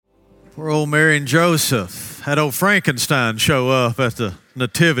Poor old Mary and Joseph had old Frankenstein show up at the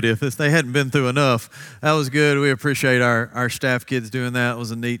nativity. If they hadn't been through enough, that was good. We appreciate our staff kids doing that. It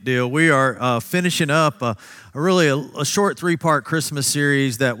was a neat deal. We are finishing up a short three-part Christmas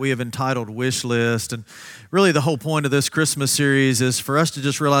series that we have entitled Wish List. And really the whole point of this Christmas series is for us to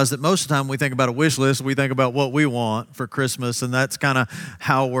just realize that most of the time when we think about a wish list, we think about what we want for Christmas, and that's kind of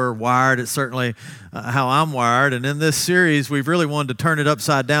how we're wired. It's certainly how I'm wired. And in this series, we've really wanted to turn it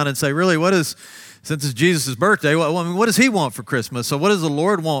upside down and say, really, since it's Jesus' birthday, what does he want for Christmas? So what does the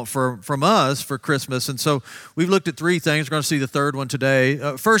Lord want from us for Christmas? And so we've looked at three things. We're going to see the third one today.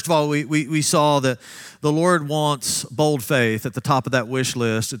 First of all, we saw that the Lord wants bold faith at the top of that wish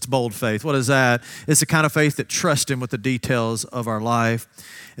list. It's bold faith. What is that? It's the kind of faith that trusts him with the details of our life.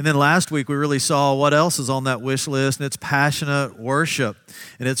 And then last week, we really saw what else is on that wish list, and it's passionate worship.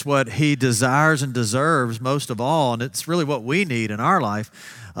 And it's what he desires and deserves most of all, and it's really what we need in our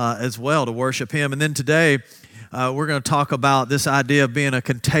life as well, to worship him. And then today, we're going to talk about this idea of being a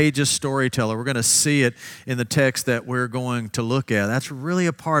contagious storyteller. We're going to see it in the text that we're going to look at. That's really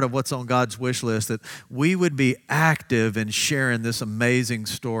a part of what's on God's wish list, that we would be active in sharing this amazing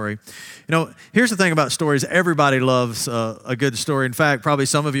story. You know, here's the thing about stories. Everybody loves a good story. In fact, probably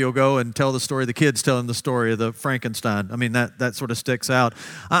some of you will go and tell the story, the kids telling the story of the Frankenstein. I mean, that sort of sticks out.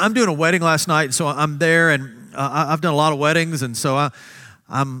 I'm doing a wedding last night, so I'm there, and I've done a lot of weddings, and so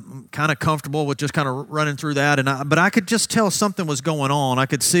I'm kind of comfortable with just kind of running through that, but I could just tell something was going on. I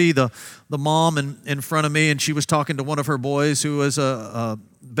could see the mom in front of me, and she was talking to one of her boys who was a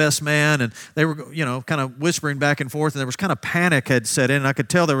best man, and they were, kind of whispering back and forth, and there was kind of panic had set in, and I could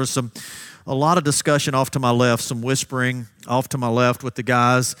tell there was a lot of discussion off to my left, some whispering off to my left with the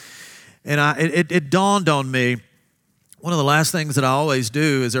guys, and it dawned on me. One of the last things that I always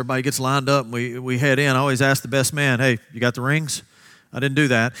do is everybody gets lined up, and we head in. I always ask the best man, "Hey, you got the rings?" I didn't do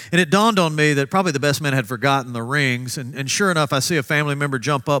that. And it dawned on me that probably the best man had forgotten the rings. And sure enough, I see a family member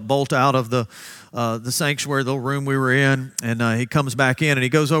jump up, bolt out of the sanctuary, the little room we were in, and he comes back in, and he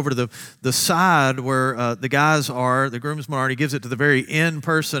goes over to the side where the guys are, the groomsmen are, and he gives it to the very end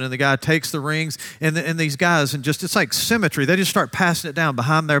person, and the guy takes the rings, and these guys, and just, it's like symmetry. They just start passing it down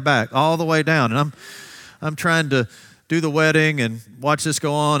behind their back, all the way down. And I'm trying to do the wedding and watch this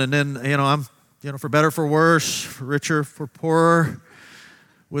go on, and then, I'm, for better, for worse, for richer, for poorer,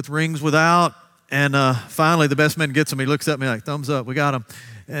 with rings without, and finally the best man gets him. He looks at me like, thumbs up, we got him.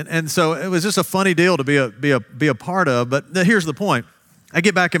 And so it was just a funny deal to be a part of. But here's the point. I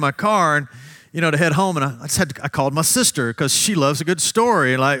get back in my car and to head home, and I called my sister because she loves a good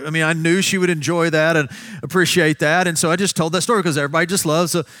story. I knew she would enjoy that and appreciate that, and so I just told that story because everybody just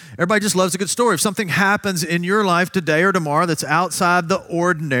loves a good story. If something happens in your life today or tomorrow that's outside the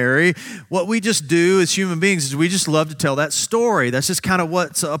ordinary, what we just do as human beings is we just love to tell that story. That's just kind of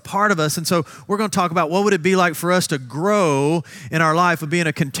what's a part of us, and so we're going to talk about what would it be like for us to grow in our life of being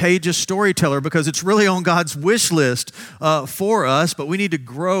a contagious storyteller, because it's really on God's wish list for us, but we need to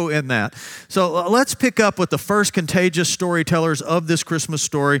grow in that. So let's pick up with the first contagious storytellers of this Christmas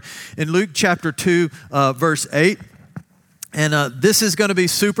story in Luke chapter 2, verse 8. And this is going to be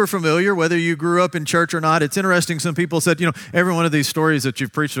super familiar, whether you grew up in church or not. It's interesting, some people said, every one of these stories that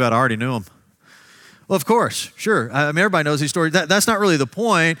you've preached about, I already knew them. Well, of course, sure. Everybody knows these stories. That's not really the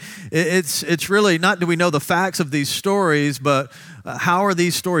point. It's really not do we know the facts of these stories, but how are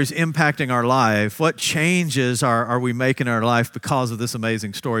these stories impacting our life? What changes are we making in our life because of this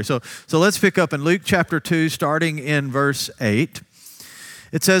amazing story? So let's pick up in Luke chapter 2, starting in verse 8.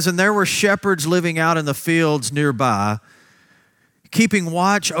 It says, "And there were shepherds living out in the fields nearby, keeping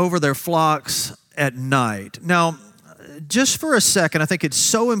watch over their flocks at night." Now, just for a second, I think it's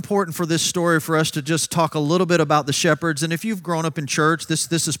so important for this story for us to just talk a little bit about the shepherds. And if you've grown up in church,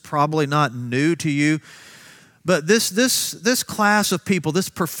 this is probably not new to you. But this class of people, this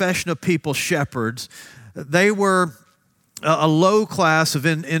profession of people, shepherds, they were a low class of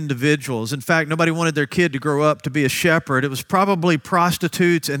individuals. In fact, nobody wanted their kid to grow up to be a shepherd. It was probably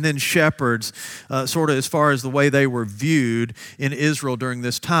prostitutes and then shepherds, sort of as far as the way they were viewed in Israel during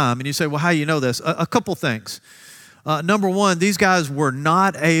this time. And you say, well, how do you know this? A couple things. Number one, these guys were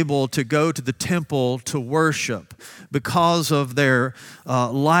not able to go to the temple to worship because of their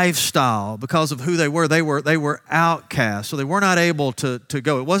lifestyle, because of who they were. They were outcasts, so they were not able to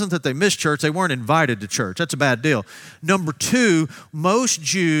go. It wasn't that they missed church, they weren't invited to church. That's a bad deal. Number two, most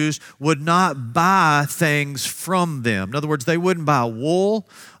Jews would not buy things from them. In other words, they wouldn't buy wool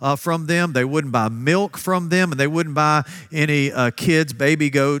from them, they wouldn't buy milk from them, and they wouldn't buy any kids, baby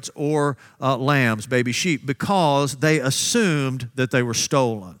goats, or lambs, baby sheep, because they assumed that they were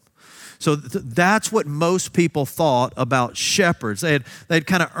stolen. So that's what most people thought about shepherds. They'd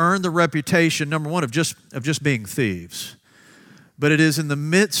kind of earned the reputation, number one, of just being thieves. But it is in the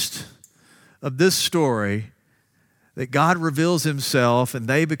midst of this story that God reveals himself and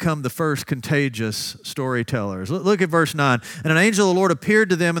they become the first contagious storytellers. Look at verse 9. And an angel of the Lord appeared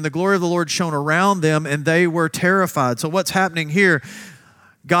to them, and the glory of the Lord shone around them, and they were terrified. So what's happening here?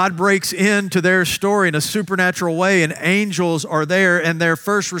 God breaks into their story in a supernatural way, and angels are there, and their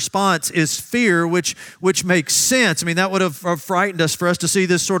first response is fear, which makes sense. I mean, that would have frightened us for us to see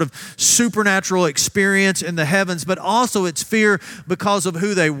this sort of supernatural experience in the heavens, but also it's fear because of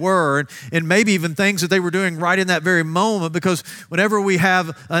who they were, and maybe even things that they were doing right in that very moment, because whenever we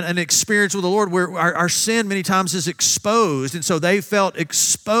have an experience with the Lord, where our sin many times is exposed, and so they felt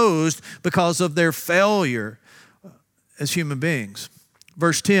exposed because of their failure as human beings.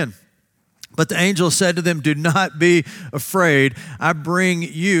 Verse 10, but the angel said to them, do not be afraid. I bring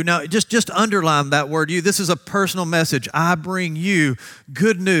you. Now, just underline that word, you. This is a personal message. I bring you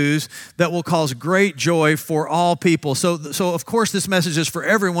good news that will cause great joy for all people. So of course, this message is for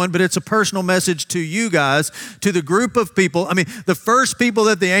everyone, but it's a personal message to you guys, to the group of people. I mean, the first people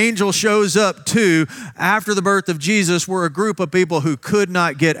that the angel shows up to after the birth of Jesus were a group of people who could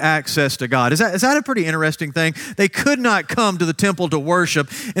not get access to God. Is that a pretty interesting thing? They could not come to the temple to worship.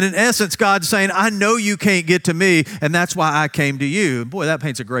 And in essence, God's saying, I know you can't get to me, and that's why I came to you. Boy, that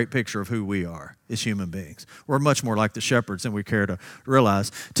paints a great picture of who we are as human beings. We're much more like the shepherds than we care to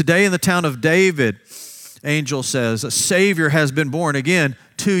realize. Today in the town of David, angel says, a Savior has been born again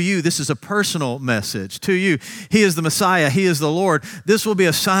to you. This is a personal message to you. He is the Messiah. He is the Lord. This will be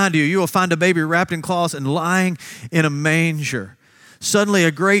a sign to you. You will find a baby wrapped in cloths and lying in a manger. Suddenly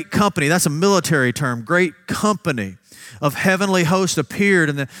a great company, that's a military term, great company of heavenly hosts appeared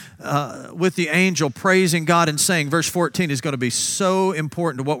with the angel praising God and saying, verse 14 is going to be so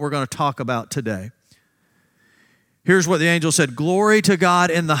important to what we're going to talk about today. Here's what the angel said, glory to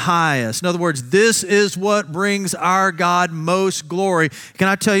God in the highest. In other words, this is what brings our God most glory. Can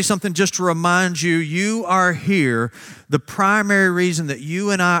I tell you something just to remind you, you are here. The primary reason that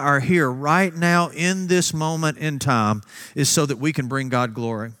you and I are here right now in this moment in time is so that we can bring God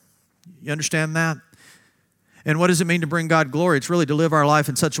glory. You understand that? And what does it mean to bring God glory? It's really to live our life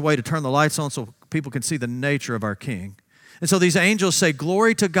in such a way to turn the lights on so people can see the nature of our King. And so these angels say,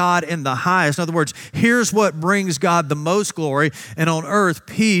 glory to God in the highest. In other words, here's what brings God the most glory, and on earth,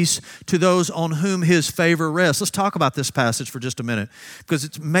 peace to those on whom his favor rests. Let's talk about this passage for just a minute, because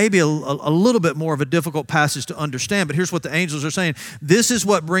it's maybe a little bit more of a difficult passage to understand, but here's what the angels are saying. This is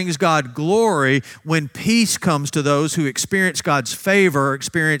what brings God glory when peace comes to those who experience God's favor,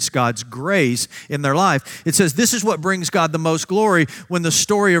 experience God's grace in their life. It says this is what brings God the most glory when the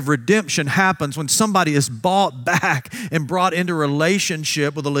story of redemption happens, when somebody is bought back and brought into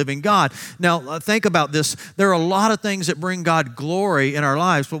relationship with the living God. Now, think about this. There are a lot of things that bring God glory in our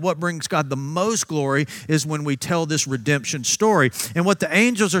lives, but what brings God the most glory is when we tell this redemption story. And what the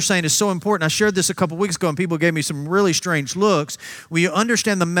angels are saying is so important. I shared this a couple weeks ago, and people gave me some really strange looks. When you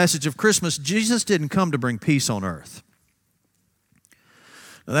understand the message of Christmas, Jesus didn't come to bring peace on earth.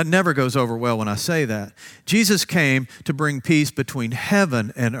 Now, that never goes over well when I say that. Jesus came to bring peace between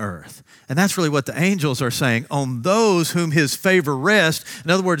heaven and earth. And that's really what the angels are saying. On those whom his favor rests,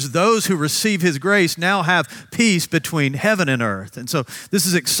 in other words, those who receive his grace now have peace between heaven and earth. And so this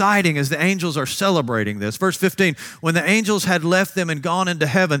is exciting as the angels are celebrating this. Verse 15, when the angels had left them and gone into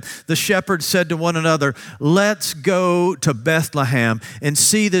heaven, the shepherds said to one another, let's go to Bethlehem and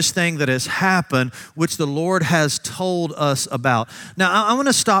see this thing that has happened, which the Lord has told us about. Now, I want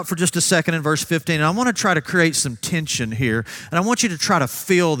to stop for just a second in verse 15, and I want to try to create some tension here. And I want you to try to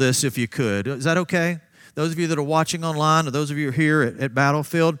feel this if you could. Is that okay? Those of you that are watching online, or those of you here at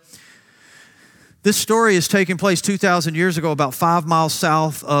Battlefield, this story is taking place 2,000 years ago, about 5 miles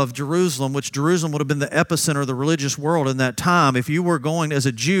south of Jerusalem, which Jerusalem would have been the epicenter of the religious world in that time. If you were going as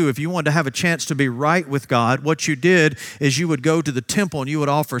a Jew, if you wanted to have a chance to be right with God, what you did is you would go to the temple and you would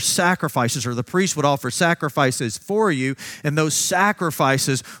offer sacrifices, or the priest would offer sacrifices for you, and those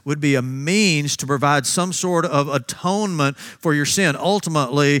sacrifices would be a means to provide some sort of atonement for your sin.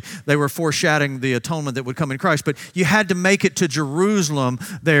 Ultimately, they were foreshadowing the atonement that would come in Christ, but you had to make it to Jerusalem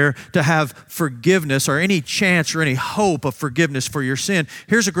there to have forgiveness or any chance or any hope of forgiveness for your sin.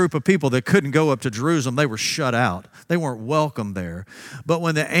 Here's a group of people that couldn't go up to Jerusalem. They were shut out. They weren't welcome there. But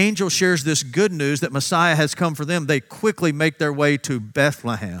when the angel shares this good news that Messiah has come for them, they quickly make their way to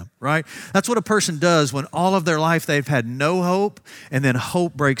Bethlehem, right? That's what a person does when all of their life they've had no hope, and then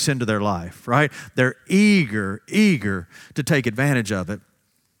hope breaks into their life, right? They're eager to take advantage of it.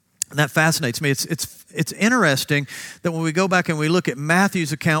 And that fascinates me. It's interesting that when we go back and we look at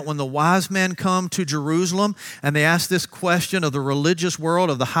Matthew's account, when the wise men come to Jerusalem and they ask this question of the religious world,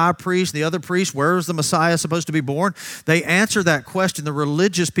 of the high priest, the other priests, where is the Messiah supposed to be born? They answer that question. The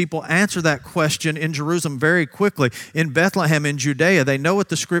religious people answer that question in Jerusalem very quickly. In Bethlehem, in Judea, they know what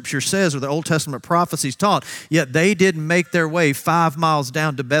the Scripture says or the Old Testament prophecies taught, yet they didn't make their way 5 miles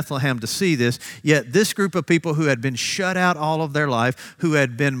down to Bethlehem to see this. Yet this group of people who had been shut out all of their life, who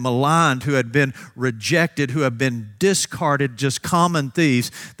had been maligned, who had been rejected, who have been discarded, just common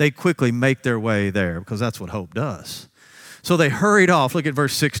thieves, they quickly make their way there because that's what hope does. So they hurried off. Look at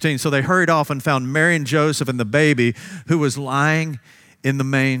verse 16. So they hurried off and found Mary and Joseph and the baby who was lying in the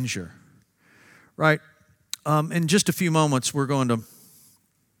manger. Right? In just a few moments, we're going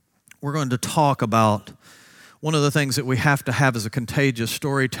to talk about one of the things that we have to have as a contagious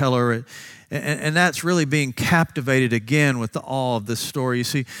storyteller, and that's really being captivated again with the awe of this story. You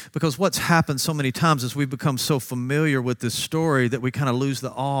see, because what's happened so many times is we've become so familiar with this story that we kind of lose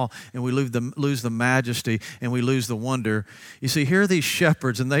the awe and we lose the majesty and we lose the wonder. You see, here are these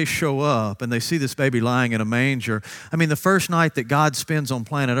shepherds and they show up and they see this baby lying in a manger. I mean, the first night that God spends on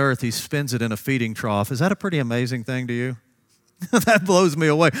planet Earth, He spends it in a feeding trough. Is that a pretty amazing thing to you? That blows me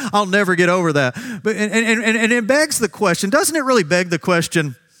away. I'll never get over that. But and it begs the question, doesn't it really beg the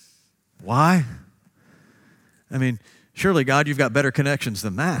question, why? I mean, surely, God, you've got better connections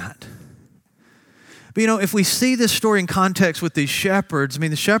than that. But, if we see this story in context with these shepherds,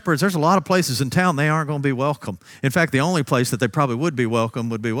 the shepherds, there's a lot of places in town they aren't going to be welcome. In fact, the only place that they probably would be welcome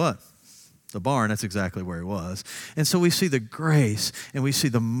would be what? The barn. That's exactly where He was. And so we see the grace and we see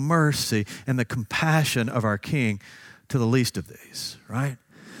the mercy and the compassion of our King to the least of these, right?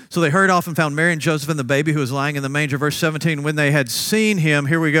 So they hurried off and found Mary and Joseph and the baby who was lying in the manger. Verse 17, when they had seen Him,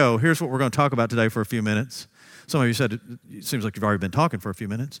 here we go. Here's what we're going to talk about today for a few minutes. Some of you said it seems like you've already been talking for a few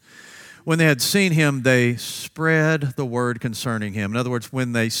minutes. When they had seen Him, they spread the word concerning Him. In other words,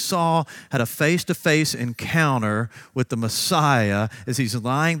 when they had a face-to-face encounter with the Messiah as He's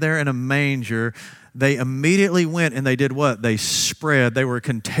lying there in a manger, they immediately went and they did what? They spread. They were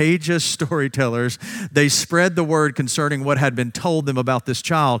contagious storytellers. They spread the word concerning what had been told them about this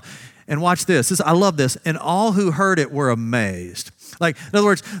child. And watch this. I love this. And all who heard it were amazed. In other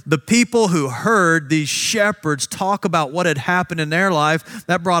words, the people who heard these shepherds talk about what had happened in their life,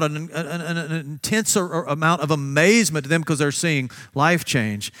 that brought an intense amount of amazement to them because they're seeing life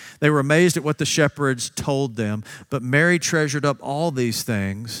change. They were amazed at what the shepherds told them. But Mary treasured up all these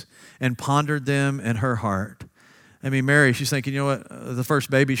things and pondered them in her heart. Mary, she's thinking, the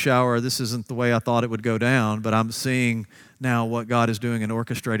first baby shower, this isn't the way I thought it would go down, but I'm seeing now what God is doing in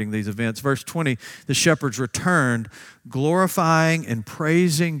orchestrating these events. Verse 20, the shepherds returned, glorifying and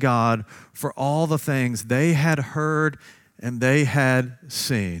praising God for all the things they had heard and they had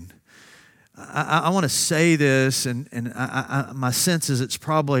seen. I want to say this, and my sense is it's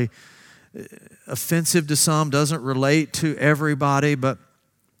probably offensive to some, doesn't relate to everybody, but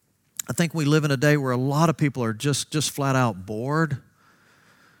I think we live in a day where a lot of people are just flat out bored.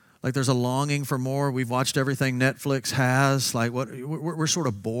 There's a longing for more. We've watched everything Netflix has. We're sort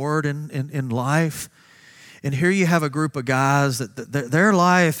of bored in life. And here you have a group of guys that their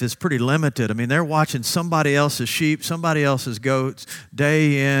life is pretty limited. They're watching somebody else's sheep, somebody else's goats,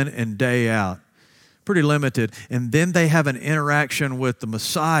 day in and day out. Pretty limited. And then they have an interaction with the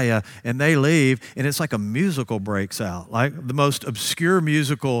Messiah and they leave and it's like a musical breaks out, like the most obscure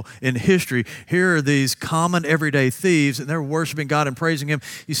musical in history. Here are these common everyday thieves and they're worshiping God and praising Him.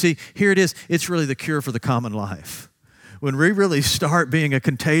 You see, here it is. It's really the cure for the common life. When we really start being a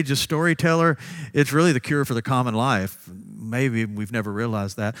contagious storyteller, it's really the cure for the common life. Maybe we've never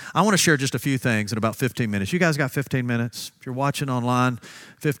realized that. I want to share just a few things in about 15 minutes. You guys got 15 minutes? If you're watching online,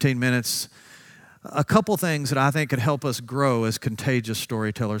 15 minutes. A couple things that I think could help us grow as contagious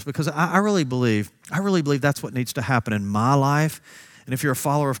storytellers, because I really believe that's what needs to happen in my life. And if you're a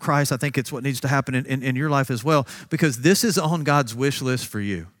follower of Christ, I think it's what needs to happen in your life as well, because this is on God's wish list for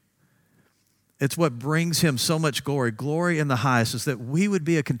you. It's what brings Him so much glory. Glory in the highest is that we would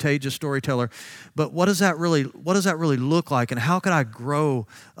be a contagious storyteller. But what does that really look like, and how can I grow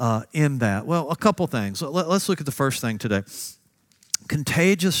in that? Well, a couple things. Let's look at the first thing today.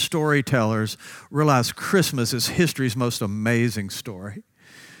 Contagious storytellers realize Christmas is history's most amazing story.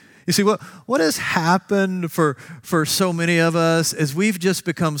 You see, what has happened for so many of us is we've just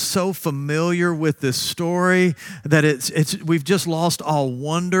become so familiar with this story that we've just lost all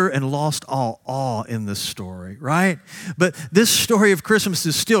wonder and lost all awe in this story, right? But this story of Christmas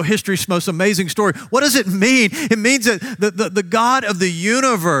is still history's most amazing story. What does it mean? It means that the God of the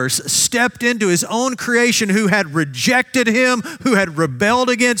universe stepped into his own creation who had rejected him, who had rebelled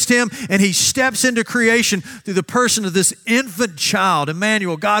against him, and he steps into creation through the person of this infant child,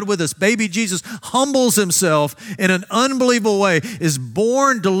 Emmanuel, God with us. Baby Jesus humbles himself in an unbelievable way, is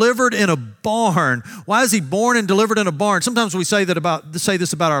born, delivered in a barn. Why is he born and delivered in a barn? Sometimes we say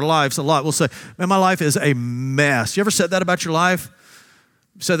this about our lives a lot. We'll say, man, my life is a mess. You ever said that about your life?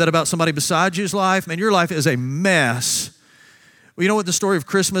 Said that about somebody beside you's life? Man, your life is a mess. Well, you know what the story of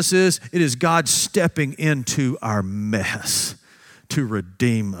Christmas is? It is God stepping into our mess to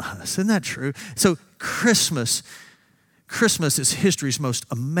redeem us. Isn't that true? So Christmas is history's most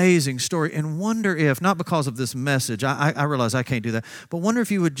amazing story. And wonder if, not because of this message, I realize I can't do that, but wonder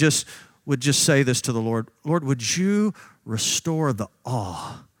if you would just say this to the Lord. Lord, would you restore the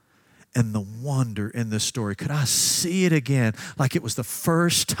awe and the wonder in this story? Could I see it again like it was the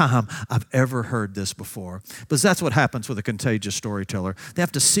first time I've ever heard this before? Because that's what happens with a contagious storyteller. They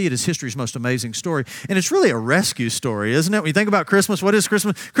have to see it as history's most amazing story. And it's really a rescue story, isn't it? When you think about Christmas, what is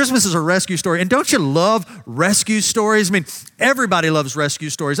Christmas? Christmas is a rescue story. And don't you love rescue stories? I mean, everybody loves rescue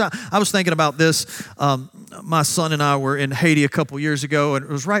stories. I was thinking about this. My son and I were in Haiti a couple years ago, and it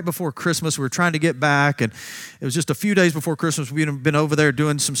was right before Christmas. We were trying to get back, and it was just a few days before Christmas. We'd been over there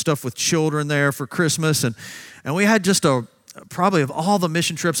doing some stuff with children there for Christmas, and we had just probably of all the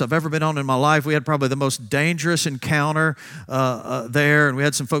mission trips I've ever been on in my life, we had probably the most dangerous encounter there, and we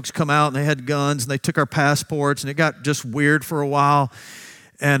had some folks come out, and they had guns, and they took our passports, and it got just weird for a while,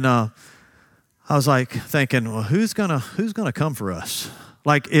 and I was like thinking, well, who's gonna come for us?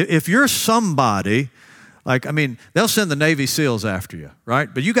 Like, if you're somebody, like, I mean, they'll send the Navy SEALs after you,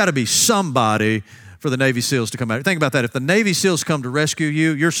 right? But you got to be somebody for the Navy SEALs to come out. Think about that. If the Navy SEALs come to rescue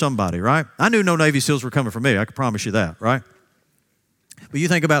you, you're somebody, right? I knew no Navy SEALs were coming for me. I can promise you that, right? But you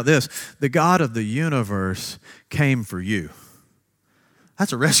think about this. The God of the universe came for you.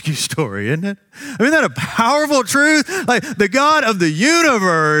 That's a rescue story, isn't it? I mean, isn't that a powerful truth? Like, the God of the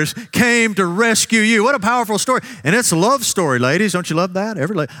universe came to rescue you. What a powerful story. And it's a love story, ladies. Don't you love that?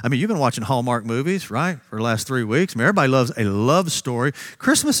 I mean, you've been watching Hallmark movies, right, for the last 3 weeks. I mean, everybody loves a love story.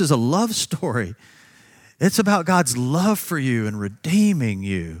 Christmas is a love story. It's about God's love for you and redeeming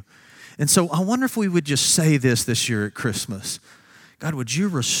you. And so I wonder if we would just say this year at Christmas. God, would you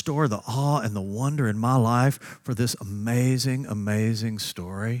restore the awe and the wonder in my life for this amazing, amazing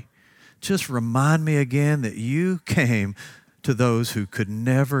story? Just remind me again that you came to those who could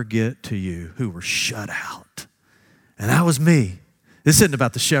never get to you, who were shut out. And that was me. This isn't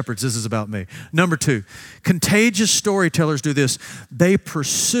about the shepherds. This is about me. Number 2, contagious storytellers do this. They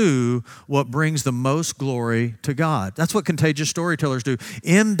pursue what brings the most glory to God. That's what contagious storytellers do.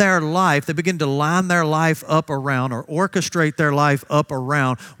 In their life, they begin to line their life up around or orchestrate their life up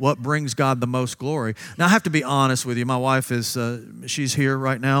around what brings God the most glory. Now, I have to be honest with you. My wife is, she's here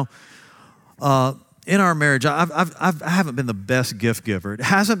right now. In our marriage, I haven't been the best gift giver. It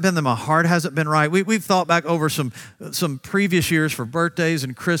hasn't been that my heart hasn't been right. We've thought back over some previous years for birthdays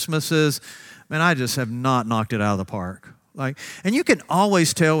and Christmases. Man, I just have not knocked it out of the park. And you can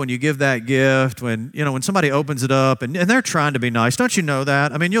always tell when you give that gift, when somebody opens it up and they're trying to be nice. Don't you know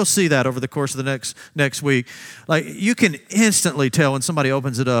that? I mean, you'll see that over the course of the next week. Like, you can instantly tell when somebody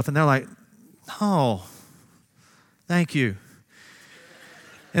opens it up and they're like, oh, thank you.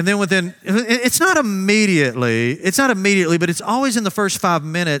 And then it's not immediately, but it's always in the first 5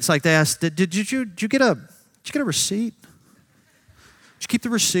 minutes. Like, they ask, did you get a receipt? Did you keep the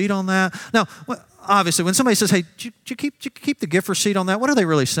receipt on that? Now, obviously, when somebody says, hey, did you keep the gift receipt on that? What are they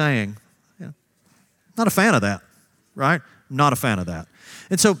really saying? Yeah. Not a fan of that, right? Not a fan of that.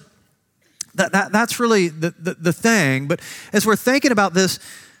 And so that's really the thing. But as we're thinking about this,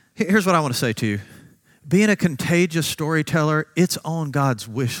 here's what I want to say to you. Being a contagious storyteller, it's on God's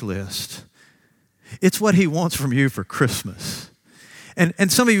wish list. It's what he wants from you for Christmas.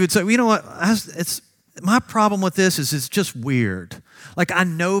 And some of you would say, well, you know what? My problem with this is it's just weird. Like, I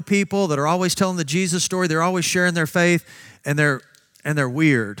know people that are always telling the Jesus story. They're always sharing their faith, and they're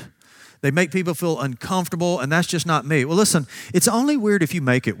weird. They make people feel uncomfortable, and that's just not me. Well, listen, it's only weird if you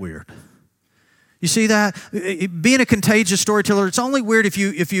make it weird. You see that? Being a contagious storyteller, it's only weird if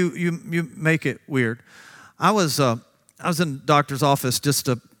you make it weird. I was in the doctor's office just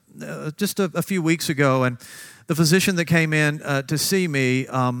a few weeks ago, and the physician that came in to see me,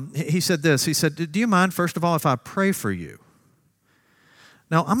 he said this. He said, do you mind, first of all, if I pray for you?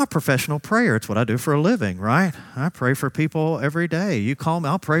 Now, I'm a professional prayer. It's what I do for a living, right? I pray for people every day. You call me,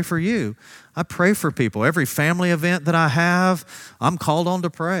 I'll pray for you. I pray for people. Every family event that I have, I'm called on to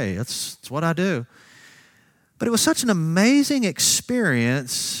pray. It's what I do. But it was such an amazing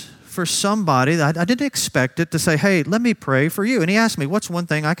experience for somebody that I didn't expect it to say, hey, let me pray for you. And he asked me, what's one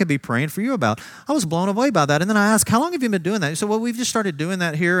thing I could be praying for you about? I was blown away by that. And then I asked, how long have you been doing that? He said, well, we've just started doing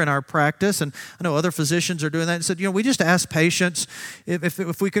that here in our practice. And I know other physicians are doing that. He said, we just asked patients if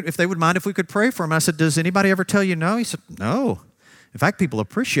they would mind if we could pray for them. I said, does anybody ever tell you no? He said, no. In fact, people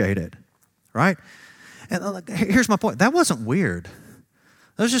appreciate it, right? And here's my point. That wasn't weird.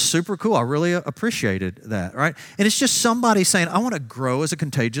 That was just super cool. I really appreciated that, right? And it's just somebody saying, I want to grow as a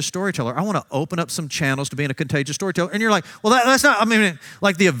contagious storyteller. I want to open up some channels to being a contagious storyteller. And you're like, well, that's not,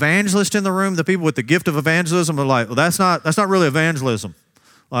 like the evangelist in the room, the people with the gift of evangelism are like, well, that's not really evangelism.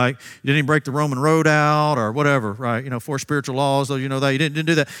 Like, you didn't even break the Roman road out or whatever, right? 4 spiritual laws, though you know that. You didn't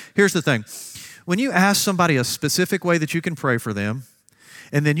do that. Here's the thing. When you ask somebody a specific way that you can pray for them,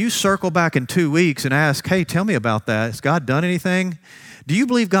 and then you circle back in 2 weeks and ask, hey, tell me about that. Has God done anything? Do you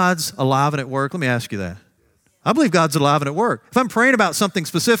believe God's alive and at work? Let me ask you that. I believe God's alive and at work. If I'm praying about something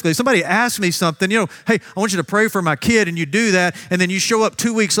specifically, somebody asks me something, hey, I want you to pray for my kid, and you do that, and then you show up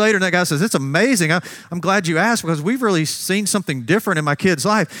 2 weeks later, and that guy says, it's amazing. I'm glad you asked because we've really seen something different in my kid's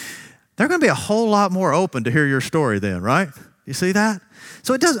life. They're going to be a whole lot more open to hear your story then, right? You see that?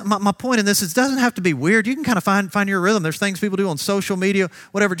 So it doesn't. My point in this is it doesn't have to be weird. You can kind of find your rhythm. There's things people do on social media,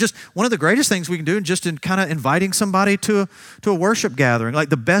 whatever. Just one of the greatest things we can do is just in kind of inviting somebody to a worship gathering. Like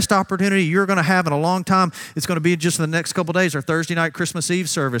the best opportunity you're going to have in a long time, it's going to be just in the next couple of days, our Thursday night Christmas Eve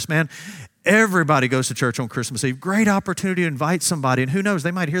service, man. Everybody goes to church on Christmas Eve. Great opportunity to invite somebody, and who knows,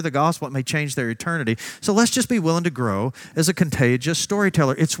 they might hear the gospel. It may change their eternity. So let's just be willing to grow as a contagious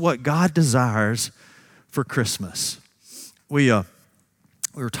storyteller. It's what God desires for Christmas. We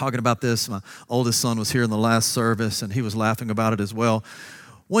were talking about this. My oldest son was here in the last service, and he was laughing about it as well.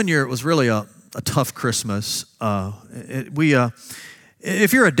 One year, it was really a tough Christmas. If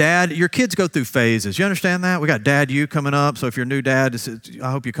you're a dad, your kids go through phases. You understand that? We got Dad U coming up, so if you're a new dad, I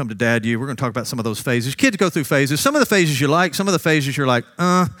hope you come to Dad U. We're going to talk about some of those phases. Kids go through phases. Some of the phases you like, some of the phases you're like,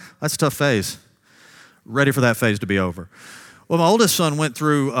 that's a tough phase. Ready for that phase to be over. Well, my oldest son went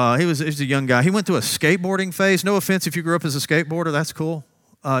through, he was a young guy. He went through a skateboarding phase. No offense if you grew up as a skateboarder, that's cool.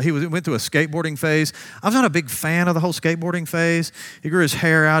 He went through a skateboarding phase. I was not a big fan of the whole skateboarding phase. He grew his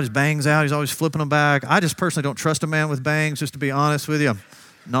hair out, his bangs out. He's always flipping them back. I just personally don't trust a man with bangs, just to be honest with you. I'm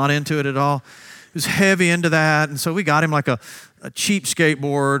not into it at all. He was heavy into that, and so we got him like a cheap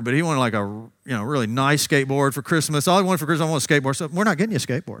skateboard, but he wanted like a really nice skateboard for Christmas. All he wanted for Christmas, I want a skateboard. So we're not getting you a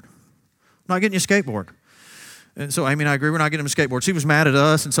skateboard. I'm not getting you a skateboard. And so Amy and I agree, we're not getting him a skateboard. So he was mad at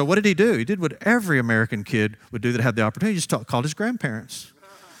us, and so what did he do? He did what every American kid would do that had the opportunity. He just called his grandparents.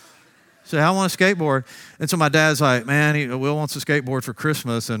 Said, I want a skateboard. And so my dad's like, man, Will wants a skateboard for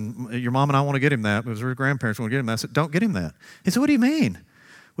Christmas, and your mom and I want to get him that because our grandparents want to get him that. I said, don't get him that. He said, what do you mean?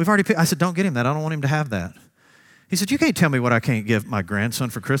 We've already picked. I said, don't get him that. I don't want him to have that. He said, you can't tell me what I can't give my grandson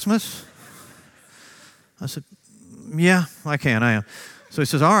for Christmas. I said, yeah, I can. I am. So he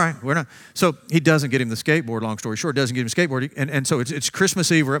says, all right, we're not. So he doesn't get him the skateboard, long story short, doesn't get him a skateboard. And so it's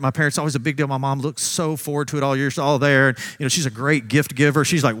Christmas Eve. We're at my parents'. It's always a big deal. My mom looks so forward to it all year. She's all there. And, she's a great gift giver.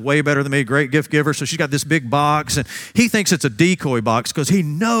 She's like way better than me, great gift giver. So she's got this big box. And he thinks it's a decoy box because he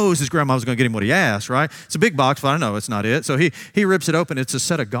knows his grandma was going to get him what he asked, right? It's a big box, but I know it's not it. So he rips it open. It's a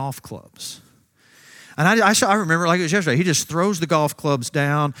set of golf clubs. And I remember like it was yesterday. He just throws the golf clubs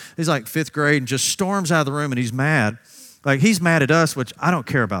down. He's like 5th grade and just storms out of the room, and he's mad. Like, he's mad at us, which I don't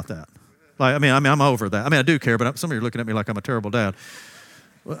care about that. Like, I'm over that. I do care, but some of you are looking at me like I'm a terrible dad.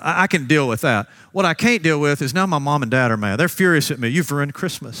 I can deal with that. What I can't deal with is now my mom and dad are mad. They're furious at me. You've ruined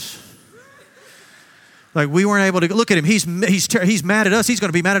Christmas. Like, we weren't able to look at him. He's mad at us. He's going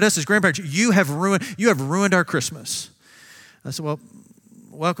to be mad at us as grandparents. You have ruined our Christmas. I said, well,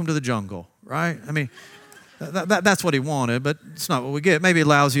 welcome to the jungle, right? That's what he wanted, but it's not what we get. Maybe a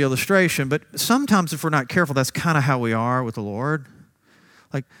lousy illustration, but sometimes if we're not careful, that's kind of how we are with the Lord.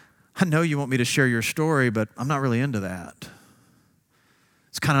 Like, I know you want me to share your story, but I'm not really into that.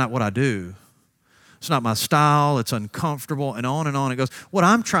 It's kind of not what I do. It's not my style. It's uncomfortable, and on it goes. What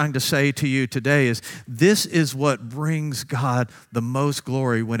I'm trying to say to you today is this is what brings God the most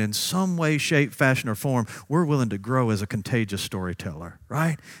glory when in some way, shape, fashion, or form, we're willing to grow as a contagious storyteller,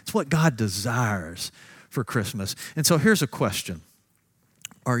 right? It's what God desires for Christmas. And so here's a question.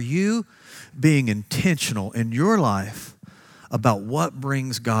 Are you being intentional in your life about what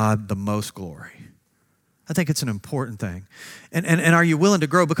brings God the most glory? I think it's an important thing. And are you willing to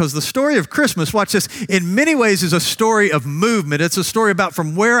grow? Because the story of Christmas, watch this, in many ways is a story of movement. It's a story about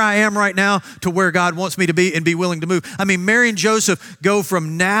from where I am right now to where God wants me to be and be willing to move. I mean, Mary and Joseph go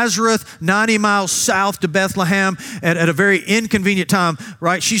from Nazareth, 90 miles south to Bethlehem at a very inconvenient time,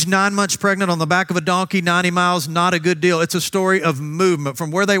 right? She's 9 months pregnant on the back of a donkey, 90 miles, not a good deal. It's a story of movement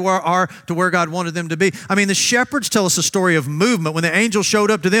from where they are to where God wanted them to be. I mean, the shepherds tell us a story of movement. When the angel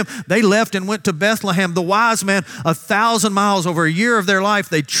showed up to them, they left and went to Bethlehem. The wise men, 1,000 miles over a year of their life,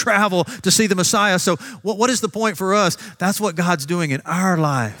 they travel to see the Messiah. So what is the point for us? That's what God's doing in our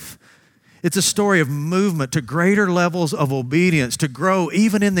life. It's a story of movement to greater levels of obedience, to grow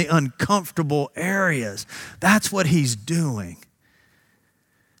even in the uncomfortable areas. That's what he's doing.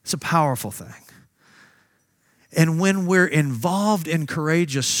 It's a powerful thing. And when we're involved in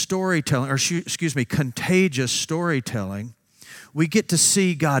courageous storytelling, contagious storytelling, we get to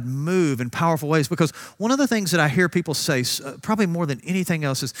see God move in powerful ways. Because one of the things that I hear people say, probably more than anything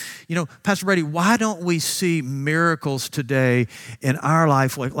else, is, Pastor Brady, why don't we see miracles today in our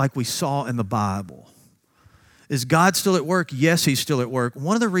life like we saw in the Bible? Is God still at work? Yes, he's still at work.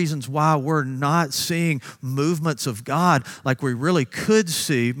 One of the reasons why we're not seeing movements of God like we really could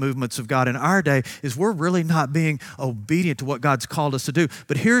see movements of God in our day is we're really not being obedient to what God's called us to do.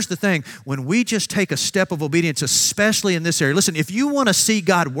 But here's the thing. When we just take a step of obedience, especially in this area, listen, if you want to see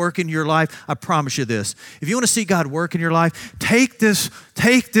God work in your life, I promise you this. If you want to see God work in your life, take this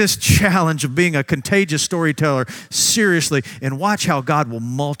challenge of being a contagious storyteller seriously and watch how God will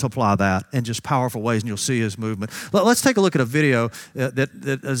multiply that in just powerful ways, and you'll see his movement. Let's take a look at a video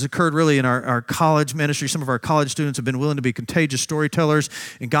that has occurred really in our college ministry. Some of our college students have been willing to be contagious storytellers,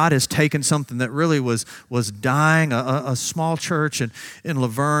 and God has taken something that really was dying, a small church in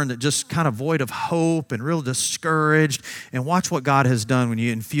Laverne that just kind of void of hope and real discouraged, and watch what God has done when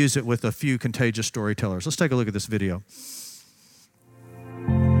you infuse it with a few contagious storytellers. Let's take a look at this video.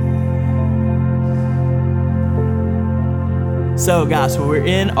 So guys, we're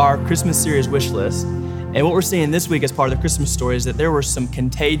in our Christmas series wish list, and what we're seeing this week as part of the Christmas story is that there were some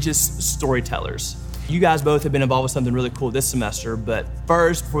contagious storytellers. You guys both have been involved with something really cool this semester, but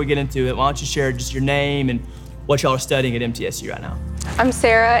first, before we get into it, why don't you share just your name and what y'all are studying at MTSU right now? I'm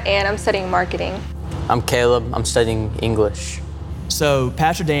Sarah, and I'm studying marketing. I'm Caleb, I'm studying English. So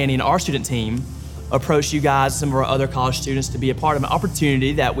Pastor Danny and our student team approached you guys, some of our other college students, to be a part of an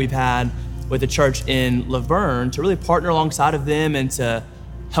opportunity that we've had with the church in Laverne to really partner alongside of them and to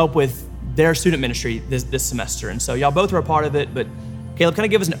help with their student ministry this semester. And so y'all both were a part of it, but Caleb, kind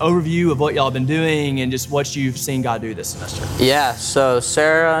of give us an overview of what y'all have been doing and just what you've seen God do this semester. Yeah, so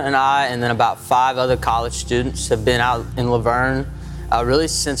Sarah and I and then about 5 other college students have been out in Laverne really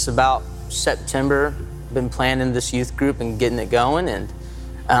since about September, been planning this youth group and getting it going. And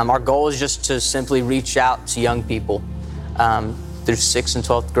our goal is just to simply reach out to young people through 6th and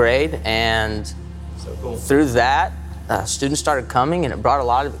 12th grade. And so cool. Through that, students started coming, and it brought a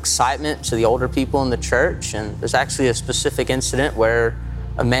lot of excitement to the older people in the church. And there's actually a specific incident where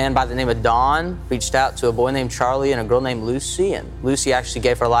a man by the name of Don reached out to a boy named Charlie and a girl named Lucy, and Lucy actually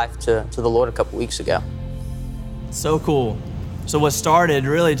gave her life to the Lord a couple weeks ago. So cool. So what started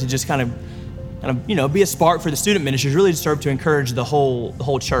really to just kind of be a spark for the student ministry really served to encourage the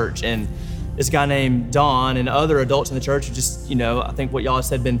whole church. And this guy named Don and other adults in the church are just, I think what y'all have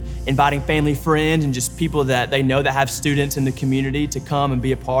said, been inviting family, friends, and just people that they know that have students in the community to come and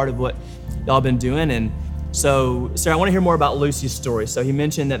be a part of what y'all have been doing. And so, Sarah, I want to hear more about Lucy's story. So he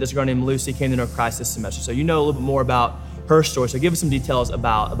mentioned that this girl named Lucy came to know Christ this semester. So you know a little bit more about her story. So give us some details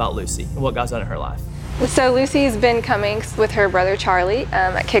about Lucy and what God's done in her life. So Lucy's been coming with her brother Charlie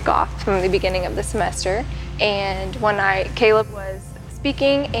at kickoff from the beginning of the semester. And one night, Caleb was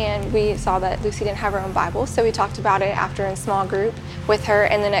speaking, and we saw that Lucy didn't have her own Bible, so we talked about it after in small group with her.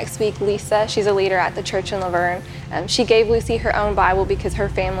 And the next week, Lisa, she's a leader at the church in Laverne, she gave Lucy her own Bible because her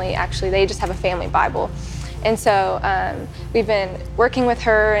family, actually, they just have a family Bible. And so we've been working with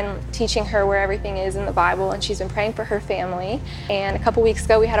her and teaching her where everything is in the Bible, and she's been praying for her family. And a couple weeks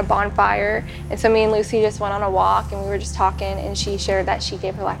ago, we had a bonfire, and so me and Lucy just went on a walk, and we were just talking, and she shared that she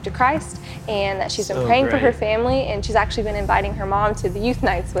gave her life to Christ and that she's been praying for her family, and she's actually been inviting her mom to the youth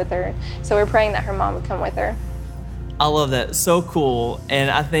nights with her. So we're praying that her mom would come with her. I love that. So cool. And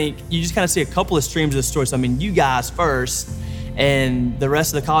I think you just kind of see a couple of streams of the story. So, you guys first, and the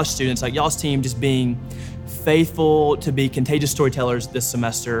rest of the college students, like y'all's team just being faithful to be contagious storytellers this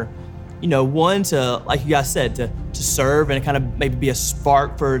semester. One, to, like you guys said, to serve and kind of maybe be a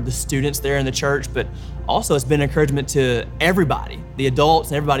spark for the students there in the church, but also it's been an encouragement to everybody, the adults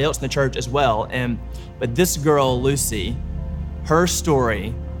and everybody else in the church as well. But this girl, Lucy, her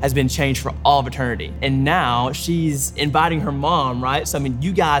story has been changed for all of eternity. And now she's inviting her mom, right? So, I mean,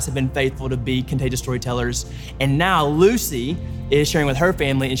 you guys have been faithful to be contagious storytellers. And now Lucy is sharing with her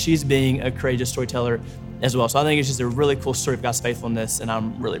family, and she's being a courageous storyteller as well. So I think it's just a really cool story of God's faithfulness, and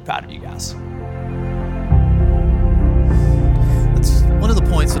I'm really proud of you guys. That's one of the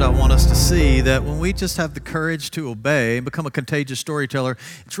points that I want us to see, that when we just have the courage to obey and become a contagious storyteller,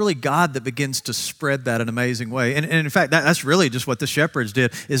 it's really God that begins to spread that in an amazing way. And in fact, that's really just what the shepherds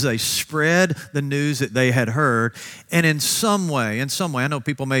did, is they spread the news that they had heard. And in some way, I know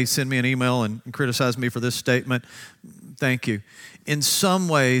people may send me an email and criticize me for this statement. Thank you. In some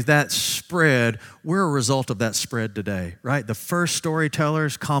way, that spread, we're a result of that spread today, right? The first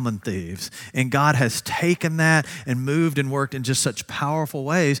storytellers, common thieves. And God has taken that and moved and worked in just such powerful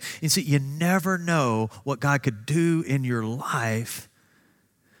ways. You see, you never know what God could do in your life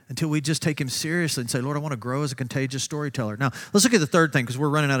until we just take him seriously and say, Lord, I want to grow as a contagious storyteller. Now, let's look at the third thing, because we're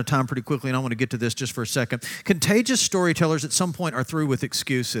running out of time pretty quickly, and I want to get to this just for a second. Contagious storytellers at some point are through with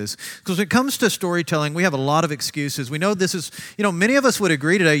excuses. Because when it comes to storytelling, we have a lot of excuses. We know this is, many of us would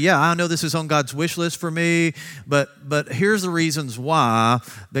agree today, yeah, I know this is on God's wish list for me, but here's the reasons why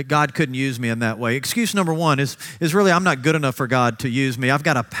that God couldn't use me in that way. Excuse number one is really, I'm not good enough for God to use me. I've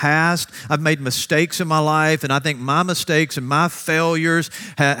got a past. I've made mistakes in my life, and I think my mistakes and my failures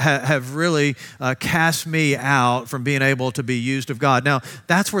have really cast me out from being able to be used of God. Now,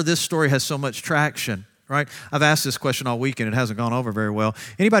 that's where this story has so much traction, right? I've asked this question all weekend. It hasn't gone over very well.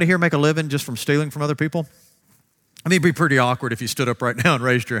 Anybody here make a living just from stealing from other people? I mean, it'd be pretty awkward if you stood up right now and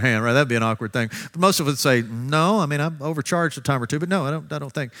raised your hand, right? That'd be an awkward thing. But most of us would say, no, I mean, I've overcharged a time or two, but no, I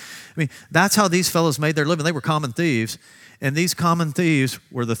don't think. I mean, that's how these fellows made their living. They were common thieves. And these common thieves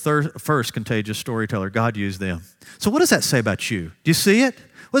were the first contagious storyteller. God used them. So what does that say about you? Do you see it?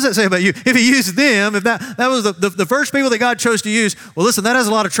 What does that say about you? If he used them, if that was the first people that God chose to use, well, listen, that has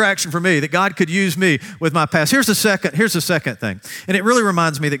a lot of traction for me, that God could use me with my past. Here's the second thing. And it really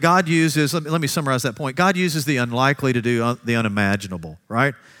reminds me that God uses, let me summarize that point. God uses the unlikely to do the unimaginable,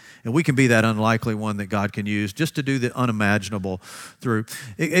 right? And we can be that unlikely one that God can use just to do the unimaginable through.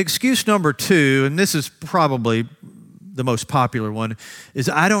 Excuse number two, and this is probably the most popular one, is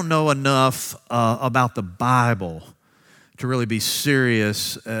I don't know enough about the Bible to really be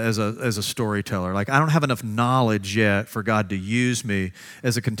serious as a storyteller. Like, I don't have enough knowledge yet for God to use me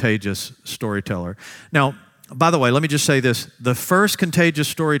as a contagious storyteller. Now, by the way, let me just say this. The first contagious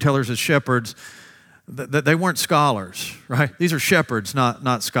storytellers as shepherds, they weren't scholars, right? These are shepherds,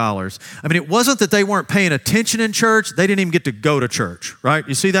 not scholars. I mean, it wasn't that they weren't paying attention in church. They didn't even get to go to church, right?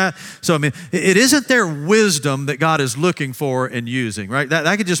 You see that? So, I mean, it isn't their wisdom that God is looking for and using, right?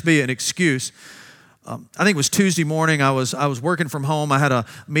 That could just be an excuse. I think it was Tuesday morning. I was working from home. I had a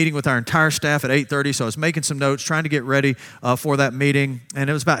meeting with our entire staff at 8:30, so I was making some notes, trying to get ready for that meeting. And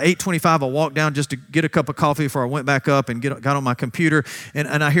it was about 8:25. I walked down just to get a cup of coffee before I went back up and got on my computer.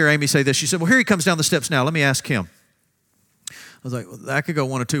 And I hear Amy say this. She said, well, here he comes down the steps now. Let me ask him. I was like, well, that could go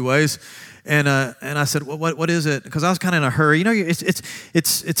one of two ways. And I said, well, what is it? Because I was kind of in a hurry.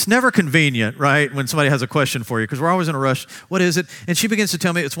 It's never convenient, right, when somebody has a question for you, because we're always in a rush. What is it? And she begins to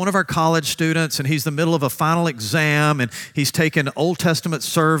tell me it's one of our college students, and he's in the middle of a final exam, and he's taken an Old Testament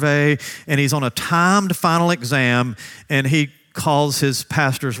survey, and he's on a timed final exam, and he calls his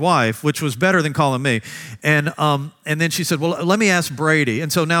pastor's wife, which was better than calling me. And then she said, well, let me ask Brady.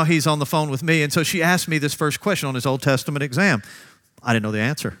 And so now he's on the phone with me. And so she asked me this first question on his Old Testament exam. I didn't know the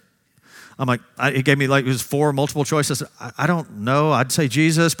answer. I'm like, he gave me it was 4 multiple choices. I don't know. I'd say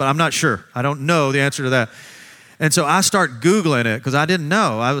Jesus, but I'm not sure. I don't know the answer to that. And so I start Googling it because I didn't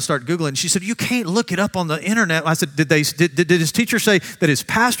know. I would start Googling. She said, you can't look it up on the internet. I said, did his teacher say that his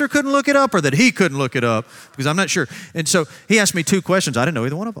pastor couldn't look it up or that he couldn't look it up? Because I'm not sure. And so he asked me 2 questions. I didn't know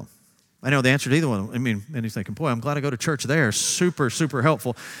either one of them. I know the answer to either one of them. I mean, and he's thinking, boy, I'm glad I go to church there. Super, super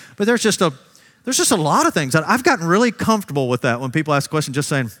helpful. But there's just a lot of things that I've gotten really comfortable with that when people ask a question just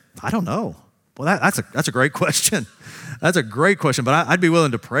saying, I don't know. Well, that's a great question. That's a great question, but I'd be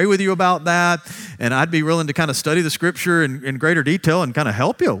willing to pray with you about that, and I'd be willing to kind of study the scripture in greater detail and kind of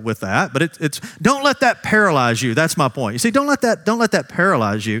help you with that. But it's don't let that paralyze you. That's my point. You see, don't let that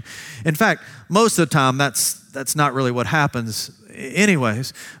paralyze you. In fact, most of the time, that's not really what happens,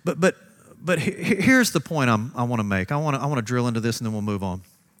 anyways. But here's the point I want to make. I want to drill into this, and then we'll move on.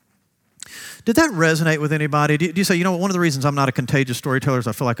 Did that resonate with anybody? Do you say, one of the reasons I'm not a contagious storyteller is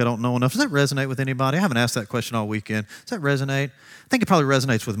I feel like I don't know enough? Does that resonate with anybody? I haven't asked that question all weekend. Does that resonate? I think it probably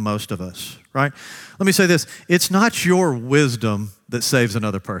resonates with most of us, right? Let me say this. It's not your wisdom that saves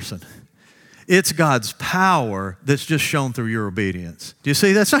another person. It's God's power that's just shown through your obedience. Do you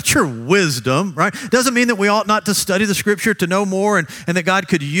see? That's not your wisdom, right? Doesn't mean that we ought not to study the Scripture to know more and that God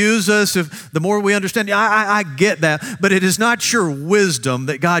could use us if the more we understand. I get that, but it is not your wisdom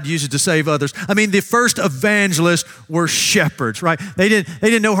that God uses to save others. I mean, the first evangelists were shepherds, right? They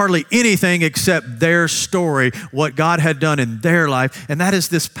didn't know hardly anything except their story, what God had done in their life, and that is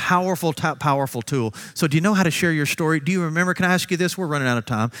this powerful tool. So do you know how to share your story? Do you remember? Can I ask you this? We're running out of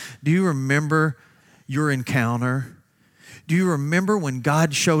time. Do you remember your encounter? Do you remember when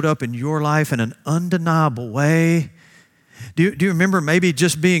God showed up in your life in an undeniable way? Do you remember maybe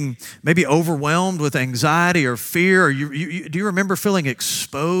just being overwhelmed with anxiety or fear? Or do you remember feeling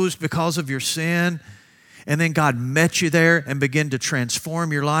exposed because of your sin? And then God met you there and began to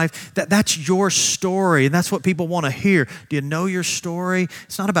transform your life. That's your story, and that's what people want to hear. Do you know your story?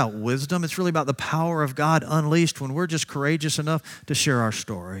 It's not about wisdom. It's really about the power of God unleashed when we're just courageous enough to share our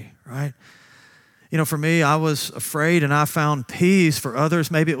story, right? You know, for me, I was afraid and I found peace. For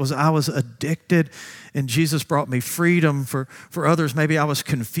others, maybe it was I was addicted and Jesus brought me freedom. For others, maybe I was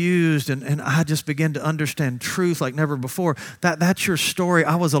confused and I just began to understand truth like never before. That's your story.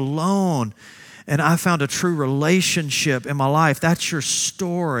 I was alone and I found a true relationship in my life. That's your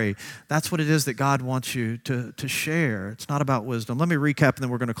story. That's what it is that God wants you to share. It's not about wisdom. Let me recap and then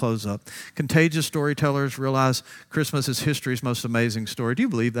we're going to close up. Contagious storytellers realize Christmas is history's most amazing story. Do you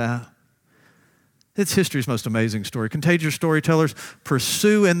believe that? It's history's most amazing story. Contagious storytellers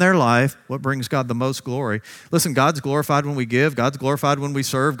pursue in their life what brings God the most glory. Listen, God's glorified when we give. God's glorified when we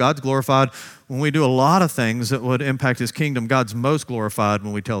serve. God's glorified when we do a lot of things that would impact His kingdom. God's most glorified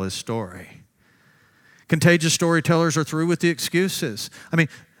when we tell His story. Contagious storytellers are through with the excuses. I mean,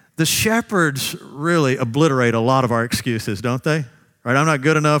 the shepherds really obliterate a lot of our excuses, don't they? Right? I'm not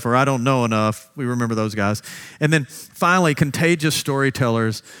good enough or I don't know enough. We remember those guys. And then finally, contagious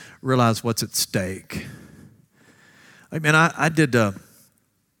storytellers realize what's at stake. I mean, I did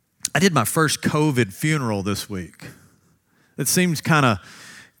my first COVID funeral this week. It seems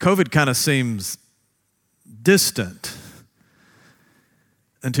COVID kind of seems distant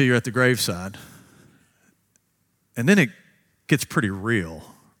until you're at the graveside. And then it gets pretty real,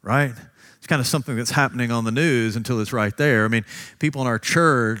 right? It's kind of something that's happening on the news until it's right there. I mean, people in our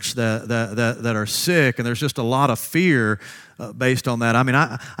church that are sick, and there's just a lot of fear based on that. I mean,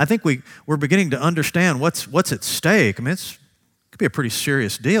 I think we're beginning to understand what's at stake. I mean, it could be a pretty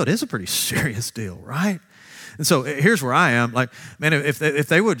serious deal. It is a pretty serious deal, right? And so here's where I am. Like, man, if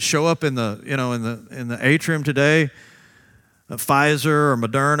they would show up in the atrium today, Pfizer or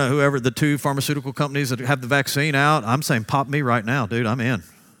Moderna, whoever, the two pharmaceutical companies that have the vaccine out, I'm saying, pop me right now, dude. I'm in.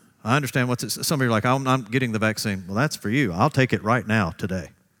 I understand some of you are like, I'm getting the vaccine. Well, that's for you. I'll take it right now, today.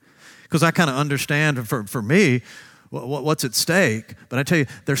 Because I kind of understand, for me, what's at stake. But I tell you,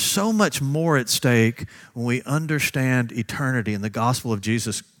 there's so much more at stake when we understand eternity and the gospel of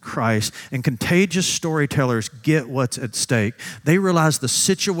Jesus Christ. And contagious storytellers get what's at stake. They realize the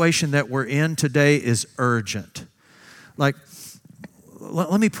situation that we're in today is urgent. Like,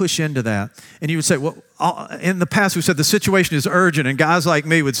 let me push into that. And you would say, well, in the past we said the situation is urgent, and guys like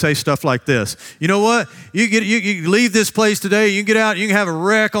me would say stuff like this. You know what? You leave this place today, you can get out, you can have a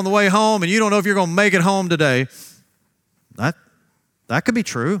wreck on the way home, and you don't know if you're going to make it home today. That could be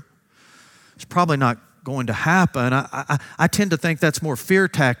true. It's probably not going to happen. I tend to think that's more fear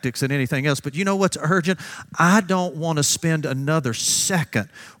tactics than anything else. But you know what's urgent? I don't want to spend another second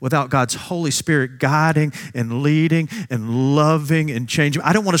without God's Holy Spirit guiding and leading and loving and changing.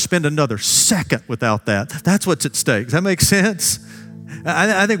 I don't want to spend another second without that. That's what's at stake. Does that make sense?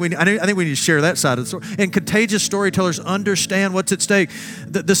 I think we need to share that side of the story. And contagious storytellers understand what's at stake.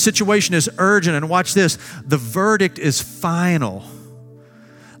 The situation is urgent. And watch this. The verdict is final.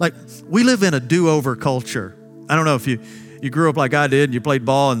 Like, we live in a do-over culture. I don't know if you grew up like I did and you played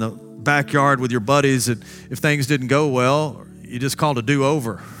ball in the backyard with your buddies, and if things didn't go well, you just called a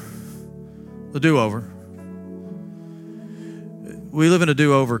do-over. A do-over. We live in a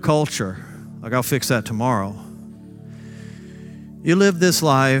do-over culture. Like, I'll fix that tomorrow. You live this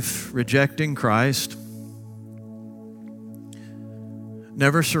life rejecting Christ,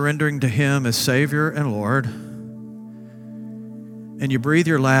 never surrendering to Him as Savior and Lord, and you breathe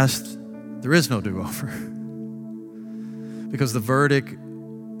your last, there is no do-over. Because the verdict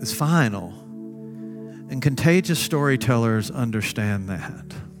is final. And contagious storytellers understand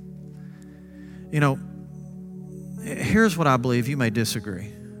that. You know, here's what I believe. You may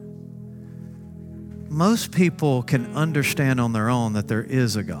disagree. Most people can understand on their own that there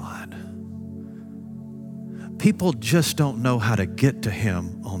is a God. People just don't know how to get to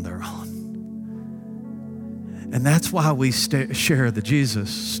Him on their own. And that's why we share the Jesus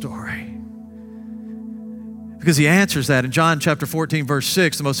story. Because he answers that in John chapter 14, verse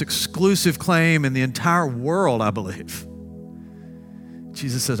 6, the most exclusive claim in the entire world, I believe.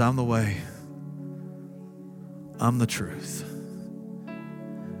 Jesus says, I'm the way, I'm the truth,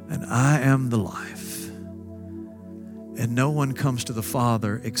 and I am the life. And no one comes to the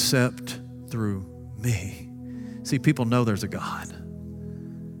Father except through me. See, people know there's a God.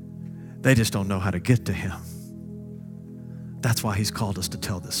 They just don't know how to get to him. That's why he's called us to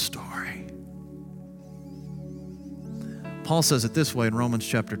tell this story. Paul says it this way in Romans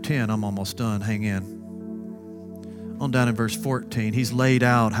chapter 10. I'm almost done. Hang in. On down in verse 14, he's laid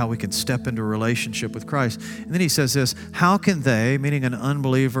out how we can step into a relationship with Christ. And then he says this, how can they, meaning an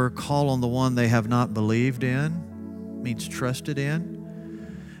unbeliever, call on the one they have not believed in? Means trusted in.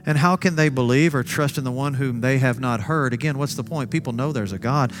 And how can they believe or trust in the one whom they have not heard? Again, what's the point? People know there's a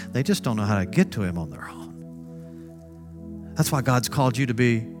God. They just don't know how to get to him on their own. That's why God's called you to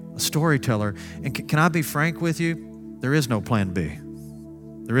be a storyteller. And can I be frank with you? There is no plan B.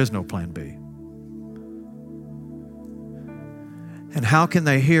 There is no plan B. And how can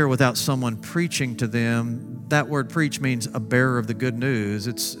they hear without someone preaching to them? That word preach means a bearer of the good news.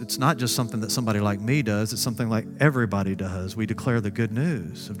 It's not just something that somebody like me does. It's something like everybody does. We declare the good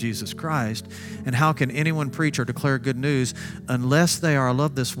news of Jesus Christ. And how can anyone preach or declare good news unless they are, I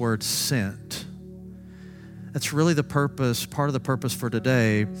love this word, sent? That's really the purpose, part of the purpose for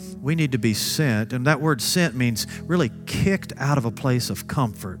today. We need to be sent. And that word sent means really kicked out of a place of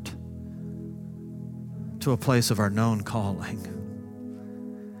comfort to a place of our known calling.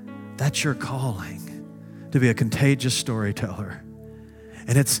 That's your calling, to be a contagious storyteller.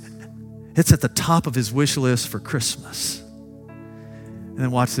 And it's at the top of his wish list for Christmas. And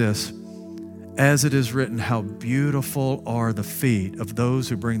then watch this. As it is written, how beautiful are the feet of those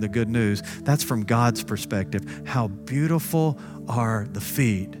who bring the good news. That's from God's perspective. How beautiful are the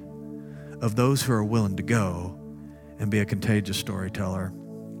feet of those who are willing to go and be a contagious storyteller.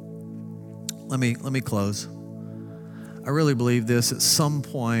 Let me close. I really believe this. At some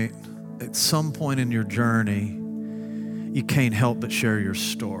point in your journey, you can't help but share your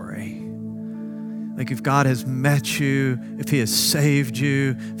story. Like if God has met you, if he has saved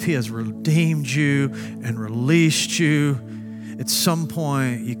you, if he has redeemed you and released you, at some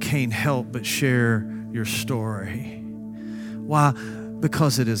point you can't help but share your story. Why?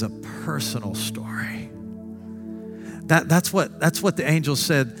 Because it is a personal story. That's what the angels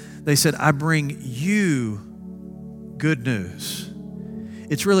said. They said, I bring you good news.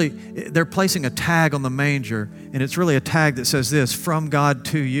 It's really, they're placing a tag on the manger, and it's really a tag that says this, from God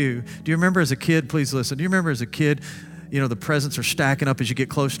to you. Do you remember as a kid, please listen, do you remember as a kid, the presents are stacking up as you get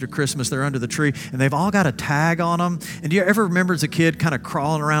closer to Christmas, they're under the tree, and they've all got a tag on them. And do you ever remember as a kid kind of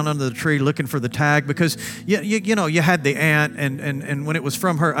crawling around under the tree looking for the tag? Because, you had the aunt, and when it was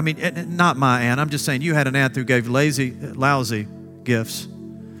from her, not my aunt, I'm just saying you had an aunt who gave lousy gifts.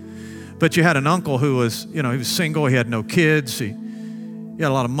 But you had an uncle who was, he was single, he had no kids, he had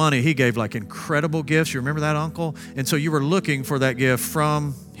a lot of money. He gave like incredible gifts. You remember that uncle? And so you were looking for that gift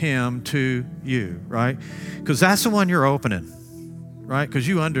from him to you, right? Because that's the one you're opening, right? Because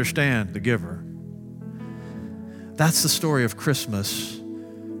you understand the giver. That's the story of Christmas,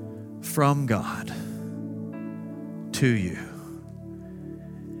 from God to you.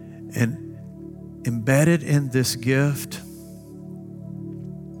 And embedded in this gift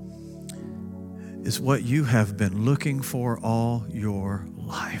is what you have been looking for all your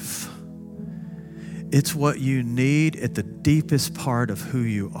life. It's what you need at the deepest part of who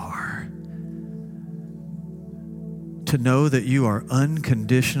you are. To know that you are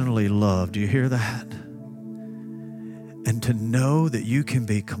unconditionally loved. Do you hear that? And to know that you can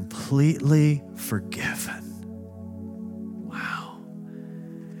be completely forgiven. Wow.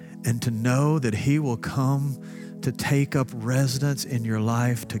 And to know that he will come to take up residence in your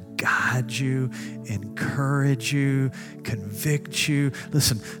life, to guide you, encourage you, convict you.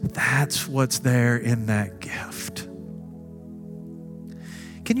 Listen, that's what's there in that gift.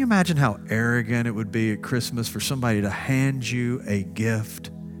 Can you imagine how arrogant it would be at Christmas for somebody to hand you a gift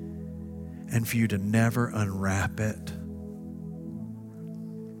and for you to never unwrap it?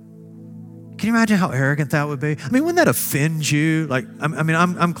 Can you imagine how arrogant that would be? Wouldn't that offend you?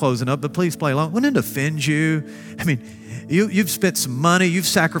 I'm closing up, but please play along. Wouldn't it offend you? You've spent some money, you've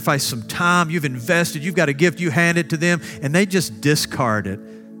sacrificed some time, you've invested, you've got a gift, you hand it to them, and they just discard it.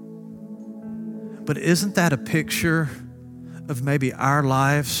 But isn't that a picture of maybe our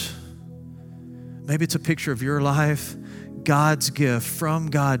lives? Maybe it's a picture of your life, God's gift from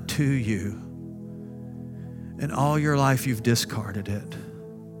God to you. And all your life you've discarded it.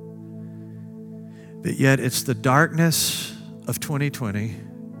 But yet it's the darkness of 2020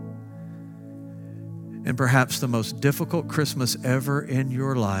 in perhaps the most difficult Christmas ever in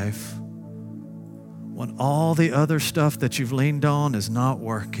your life, when all the other stuff that you've leaned on is not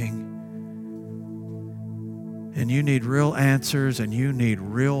working, and you need real answers and you need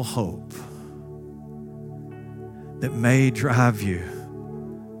real hope that may drive you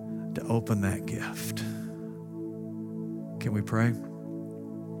to open that gift. Can we pray?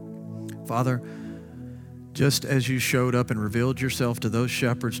 Father, just as you showed up and revealed yourself to those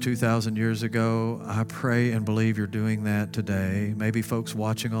shepherds 2,000 years ago, I pray and believe you're doing that today. Maybe folks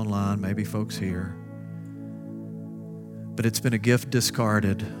watching online, maybe folks here. But it's been a gift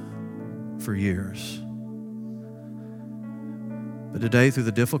discarded for years. But today, through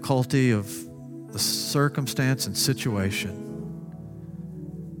the difficulty of the circumstance and situation,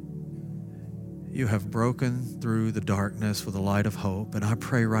 you have broken through the darkness with a light of hope. And I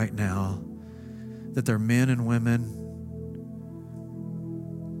pray right now that there are men and women,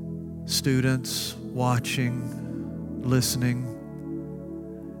 students watching, listening,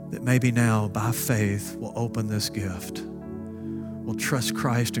 that maybe now by faith will open this gift, will trust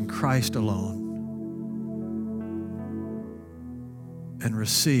Christ and Christ alone, and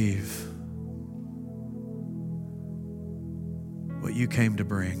receive what you came to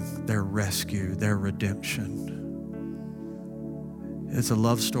bring, their rescue, their redemption. It's a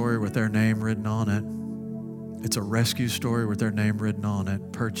love story with their name written on it. It's a rescue story with their name written on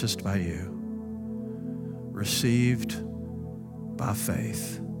it, purchased by you, received by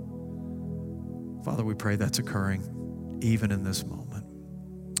faith. Father, we pray that's occurring even in this moment.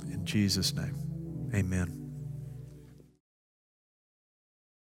 In Jesus' name, amen.